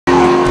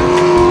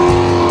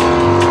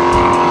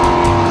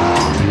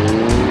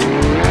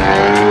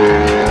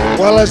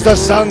Well, as the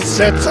sun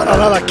sets on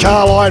another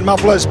Carline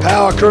Mufflers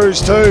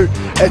Powercruise 2,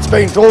 it's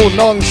been all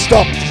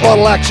non-stop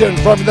throttle action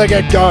from the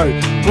get-go.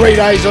 3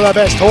 days of the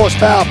best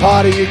horsepower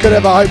party you could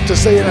ever hope to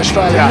see in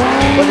Australia.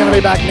 We're going to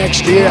be back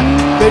next year,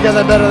 bigger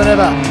than better than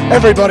ever.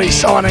 Everybody's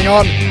signing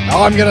on.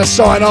 I'm going to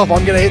sign off.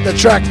 I'm going to hit the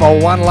track for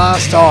one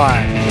last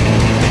time.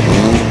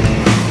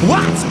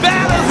 What's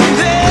better than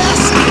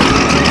this?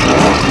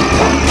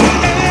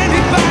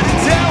 Anybody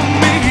tell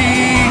me?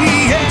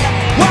 Yeah.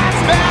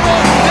 What's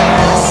better than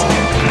this?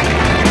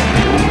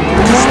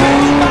 Just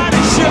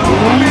nobody show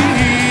me.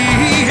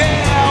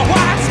 Yeah.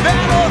 What's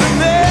better than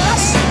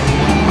this?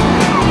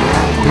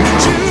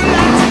 Would you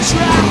like to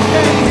try?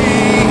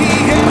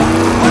 Yeah.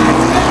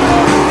 What's better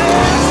than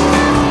this?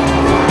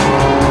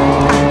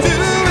 I'm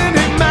doing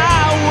it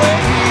my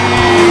way.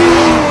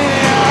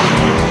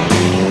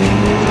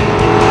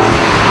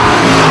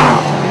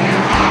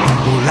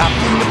 Well, I've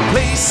been to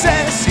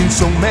places, seen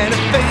so many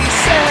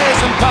faces,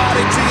 and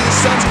party till the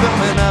sun's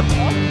coming up.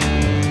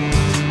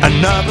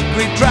 Another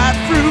great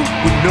drive-through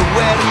with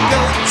nowhere to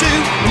go to,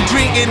 and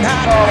drinking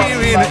hot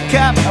beer in a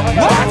cup.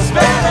 What's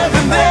better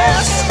than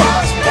this?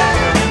 What's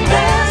better than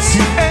this?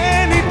 Can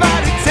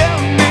anybody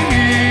tell me?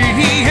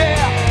 Yeah.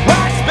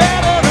 What's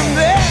better than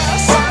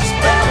this? What's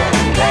better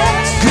than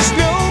this? 'Cause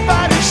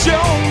nobody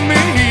showed me.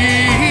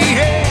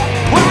 Yeah.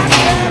 What's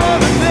better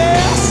than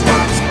this?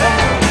 What's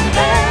better than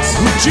this?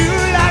 Would you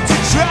like to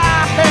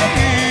try?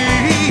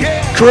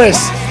 Yeah. Chris,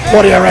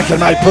 what do you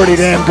reckon, mate? Pretty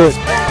damn good.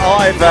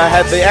 I've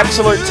had the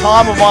absolute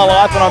time of my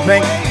life, and I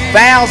think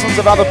thousands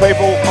of other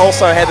people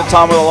also had the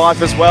time of their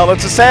life as well.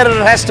 It's a sad that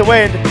it has to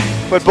end,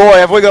 but boy,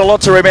 have we got a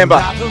lot to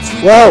remember.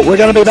 Well, we're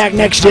going to be back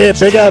next year,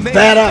 bigger,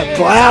 better,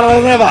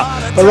 louder than ever.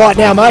 But right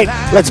now, mate,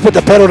 let's put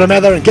the pedal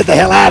together and get the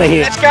hell out of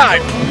here. Let's go.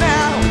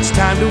 Now it's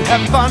time to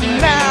have fun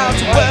now.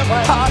 To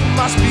work hard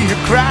must be a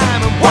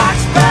crime, and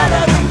what's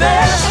better than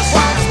this?